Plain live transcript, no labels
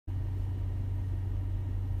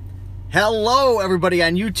Hello everybody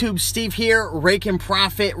on YouTube, Steve here, Raiken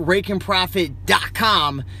Profit,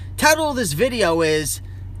 RaikenProfit.com. Title of this video is,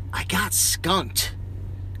 I got skunked.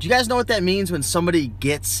 Do you guys know what that means when somebody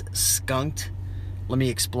gets skunked? Let me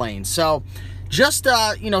explain. So, just,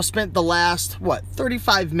 spent the last,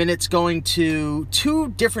 35 minutes going to 2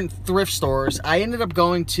 different thrift stores. I ended up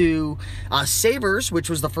going to Savers, which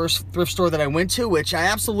was the first thrift store that I went to, which I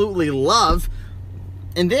absolutely love.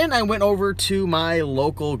 And then I went over to my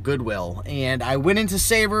local Goodwill, and I went into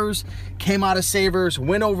Savers, came out of Savers,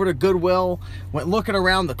 went over to Goodwill, went looking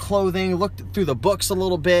around the clothing, looked through the books a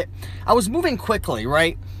little bit. I was moving quickly,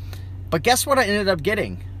 right? But guess what I ended up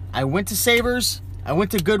getting? I went to Savers, I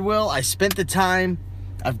went to Goodwill, I spent the time,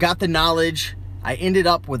 I've got the knowledge, I ended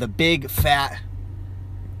up with a big fat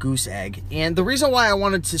goose egg. And the reason why I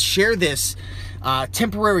wanted to share this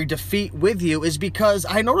temporary defeat with you is because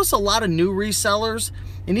I notice a lot of new resellers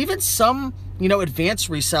and even some, advanced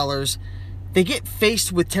resellers, they get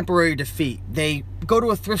faced with temporary defeat. They go to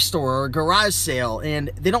a thrift store or a garage sale and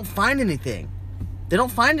they don't find anything. They don't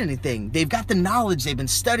find anything. They've got the knowledge, they've been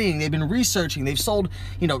studying, they've been researching, they've sold,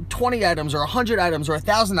 20 items or 100 items or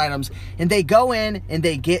 1,000 items, and they go in and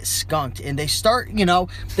they get skunked and they start,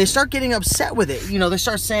 they start getting upset with it. They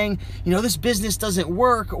start saying, this business doesn't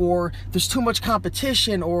work, or there's too much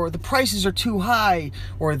competition, or the prices are too high,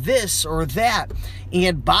 or this or that.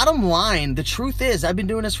 And bottom line, the truth is, I've been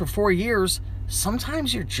doing this for 4 years,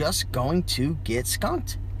 sometimes you're just going to get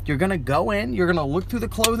skunked. You're going to go in, you're going to look through the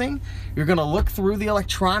clothing, you're going to look through the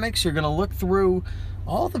electronics, you're going to look through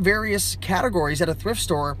all the various categories at a thrift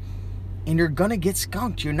store, and you're going to get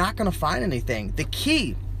skunked. You're not going to find anything. The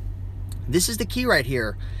key, this is the key right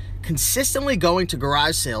here, consistently going to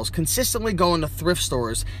garage sales, consistently going to thrift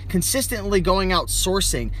stores, consistently going out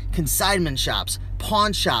sourcing, consignment shops,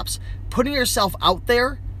 pawn shops, putting yourself out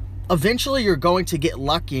there, eventually you're going to get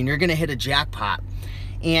lucky and you're going to hit a jackpot.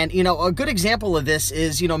 And, a good example of this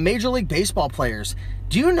is, Major League Baseball players.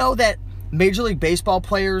 Do you know that Major League Baseball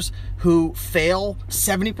players who fail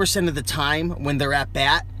 70% of the time when they're at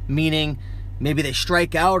bat, meaning maybe they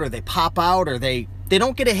strike out or they pop out or they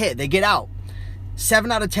don't get a hit, they get out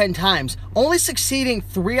 7 out of 10 times, only succeeding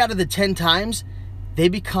 3 out of the 10 times, they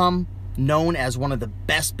become known as one of the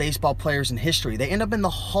best baseball players in history. They end up in the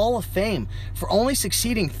Hall of Fame for only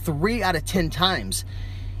succeeding 3 out of 10 times.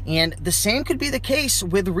 And the same could be the case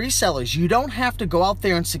with resellers. You don't have to go out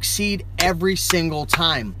there and succeed every single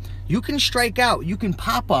time. You can strike out, you can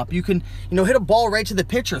pop up, you can, hit a ball right to the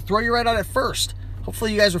pitcher, throw you right out at first.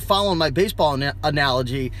 Hopefully you guys are following my baseball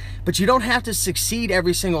analogy, but you don't have to succeed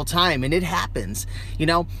every single time, and it happens.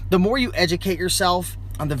 The more you educate yourself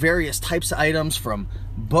on the various types of items, from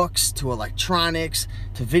books to electronics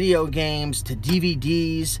to video games to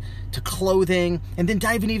DVDs to clothing, and then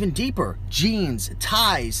diving even deeper, jeans,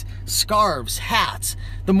 ties, scarves, hats.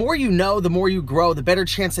 The more you know, the more you grow, the better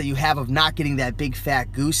chance that you have of not getting that big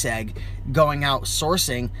fat goose egg going out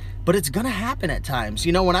sourcing. But it's gonna happen at times.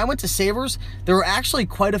 When I went to Savers, there were actually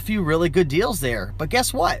quite a few really good deals there. But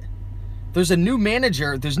guess what? There's a new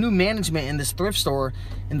manager, there's new management in this thrift store,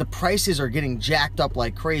 and the prices are getting jacked up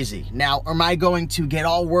like crazy. Now, am I going to get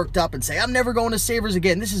all worked up and say, I'm never going to Savers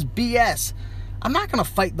again, this is BS? I'm not gonna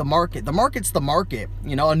fight the market. The market's the market.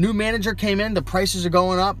 A new manager came in, the prices are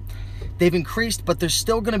going up, they've increased, but there's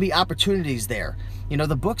still gonna be opportunities there.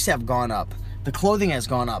 The books have gone up, the clothing has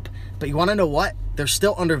gone up, but you wanna know what? They're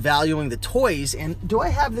still undervaluing the toys. And do I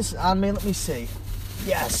have this on me? Let me see.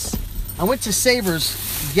 Yes. I went to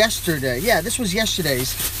Savers yesterday. Yeah, this was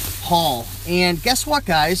yesterday's haul. And guess what,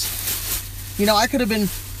 guys? I could have been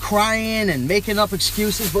crying and making up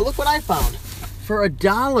excuses, but look what I found. For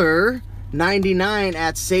 $1.99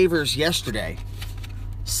 at Savers yesterday.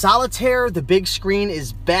 Solitaire, the big screen,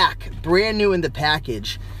 is back. Brand new in the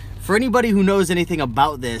package. For anybody who knows anything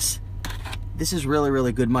about this, this is really,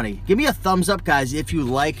 really good money. Give me a thumbs up, guys, if you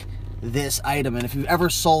like this item, and if you've ever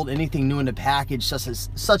sold anything new in the package, such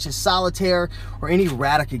as Solitaire or any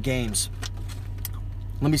Radica games.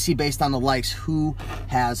 Let me see, based on the likes, who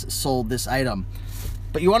has sold this item.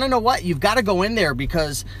 But you want to know what? You've got to go in there,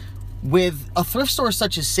 because with a thrift store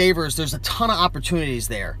such as Savers, there's a ton of opportunities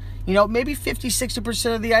there. Maybe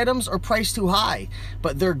 50-60% of the items are priced too high,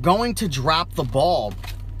 but they're going to drop the ball.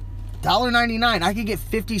 $1.99, I could get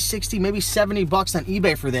 50, 60, maybe 70 bucks on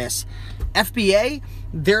eBay for this. FBA,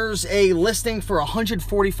 there's a listing for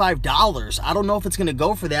 $145. I don't know if it's gonna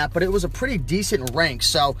go for that, but it was a pretty decent rank.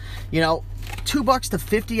 So, $2 to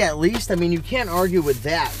 50 at least. I mean, you can't argue with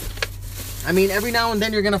that. I mean, every now and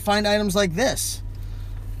then you're gonna find items like this.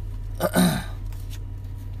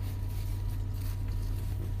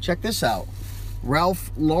 Check this out. Ralph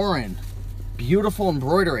Lauren. beautiful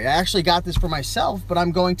embroidery. I actually got this for myself, but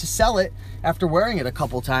I'm going to sell it after wearing it a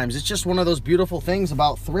couple times. It's just one of those beautiful things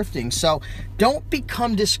about thrifting. So don't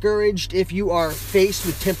become discouraged if you are faced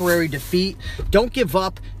with temporary defeat. Don't give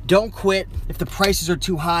up. Don't quit if the prices are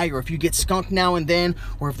too high, or if you get skunked now and then,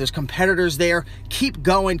 or if there's competitors there. Keep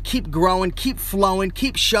going, keep growing, keep flowing,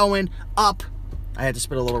 keep showing up. I had to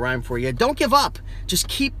spit a little rhyme for you. Don't give up. Just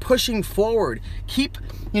keep pushing forward. Keep,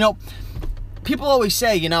 you know, people always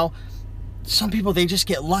say, you know, some people, they just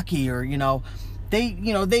get lucky, or, you know, they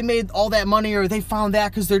made all that money, or they found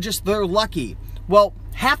that because they're lucky. Well,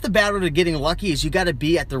 half the battle to getting lucky is you got to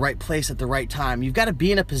be at the right place at the right time. You've got to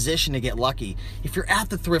be in a position to get lucky. If you're at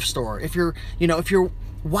the thrift store, if you're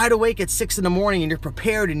wide awake at 6 in the morning and you're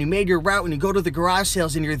prepared and you made your route and you go to the garage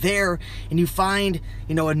sales and you're there and you find,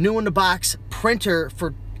 you know, a new in the box printer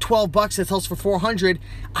for 12 bucks that sells for 400,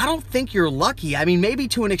 I don't think you're lucky. I mean, maybe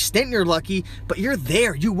to an extent you're lucky, but you're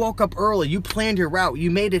there. You woke up early, you planned your route, you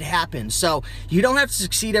made it happen. So you don't have to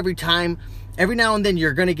succeed every time. Every now and then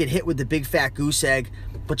you're gonna get hit with the big fat goose egg,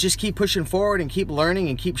 but just keep pushing forward and keep learning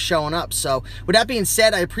and keep showing up. So with that being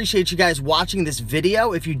said, I appreciate you guys watching this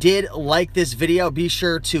video. If you did like this video, be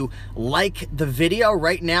sure to like the video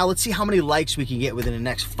right now. Let's see how many likes we can get within the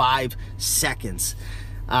next 5 seconds.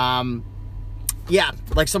 Yeah,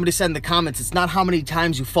 like somebody said in the comments, it's not how many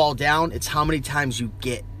times you fall down, it's how many times you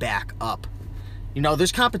get back up. You know,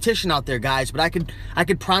 there's competition out there, guys, but I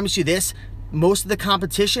could promise you this. Most of the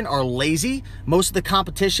competition are lazy. Most of the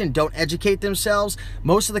competition don't educate themselves.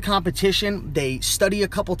 Most of the competition, they study a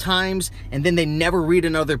couple times and then they never read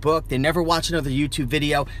another book. They never watch another YouTube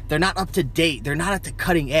video. They're not up to date. They're not at the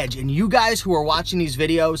cutting edge. And you guys who are watching these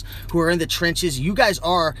videos, who are in the trenches, you guys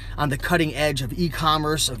are on the cutting edge of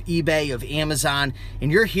e-commerce, of eBay, of Amazon,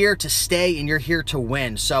 and you're here to stay and you're here to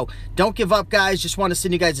win. So don't give up, guys. Just want to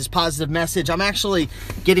send you guys this positive message. I'm actually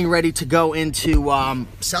getting ready to go into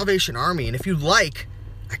Salvation Army, and if you like,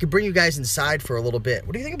 I could bring you guys inside for a little bit.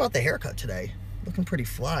 What do you think about the haircut today? Looking pretty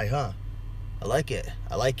fly, huh? I like it.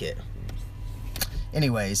 I like it.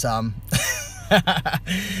 Anyways,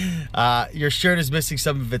 your shirt is missing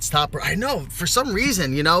some of its top. I know, for some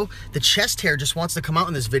reason, you know, the chest hair just wants to come out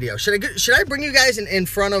in this video. Should I bring you guys in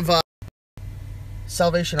front of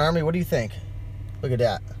Salvation Army? What do you think? Look at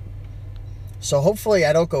that. So hopefully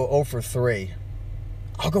I don't go 0 for 3.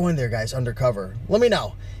 I'll go in there, guys, undercover. Let me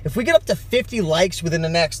know. If we get up to 50 likes within the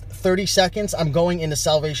next 30 seconds, I'm going into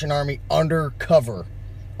Salvation Army undercover,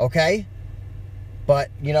 okay? But,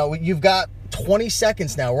 you know, you've got 20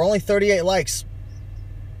 seconds now. We're only 38 likes.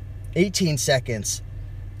 18 seconds.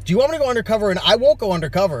 Do you want me to go undercover? And I won't go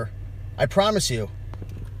undercover. I promise you.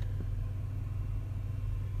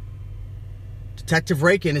 Detective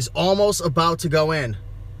Raiken is almost about to go in.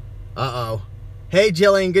 Uh-oh. Hey,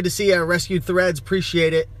 Jillian, good to see you. Rescued Threads,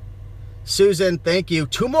 appreciate it. Susan, thank you.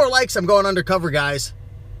 2 more likes, I'm going undercover, guys.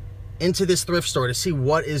 Into this thrift store to see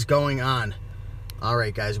what is going on. All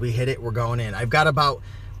right, guys, we hit it. We're going in. I've got about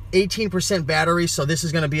 18% battery, so this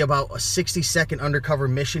is going to be about a 60-second undercover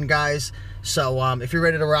mission, guys. So if you're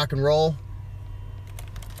ready to rock and roll,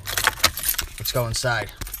 let's go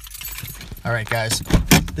inside. All right, guys.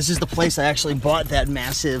 This is the place I actually bought that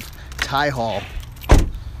massive tie haul.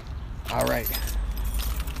 All right.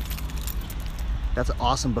 That's an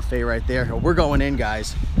awesome buffet right there. We're going in,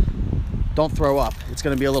 guys. Don't throw up. It's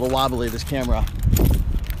going to be a little wobbly, this camera.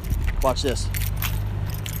 Watch this.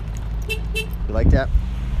 You like that?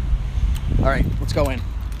 All right, let's go in.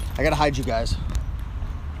 I got to hide you guys.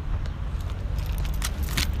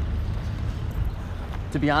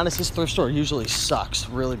 To be honest, this thrift store usually sucks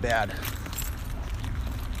really bad.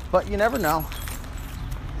 But you never know.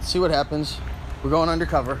 Let's see what happens. We're going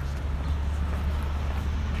undercover.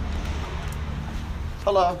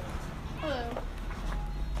 Hello. Hello.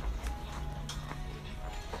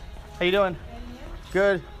 How you doing?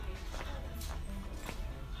 Good.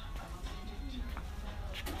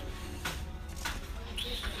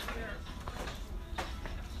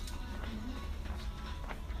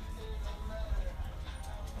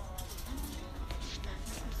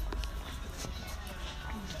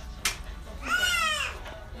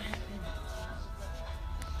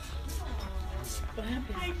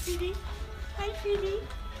 Hi, Petey. Hi, Petey.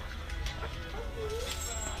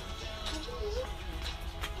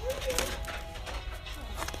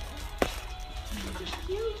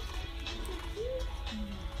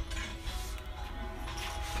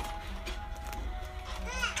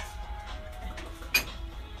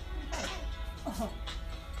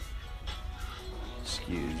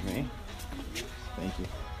 Excuse me. Thank you.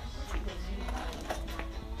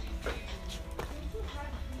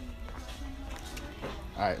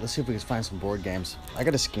 Alright, let's see if we can find some board games. I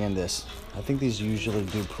gotta scan this. I think these usually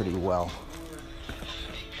do pretty well.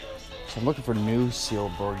 So I'm looking for new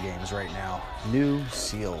sealed board games right now. New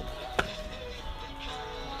sealed.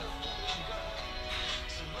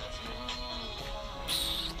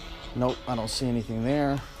 Nope, I don't see anything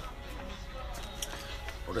there.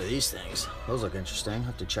 What are these things? Those look interesting. I'll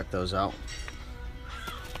have to check those out.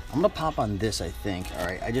 I'm gonna pop on this, I think. All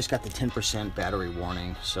right, I just got the 10% battery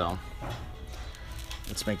warning, so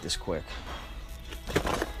let's make this quick.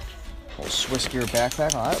 Little Swiss gear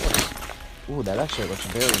backpack. Oh, that looks, ooh, that actually looks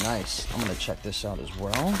very nice. I'm gonna check this out as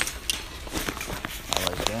well. I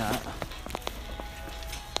like that.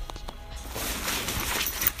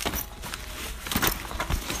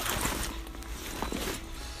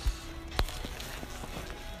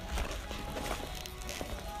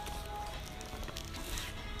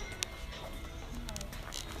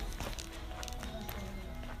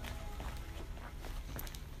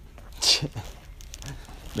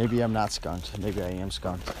 Maybe I'm not skunked. Maybe I am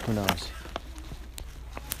skunked. Who knows?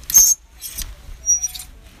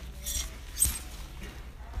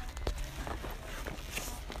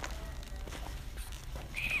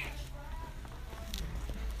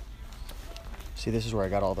 See, this is where I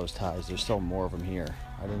got all those ties. There's still more of them here.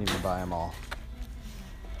 I didn't even buy them all.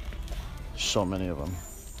 So many of them.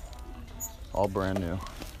 All brand new.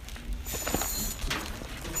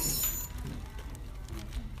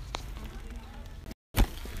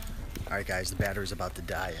 Alright guys, the battery's about to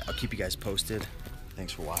die. I'll keep you guys posted.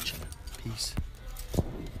 Thanks for watching. Peace.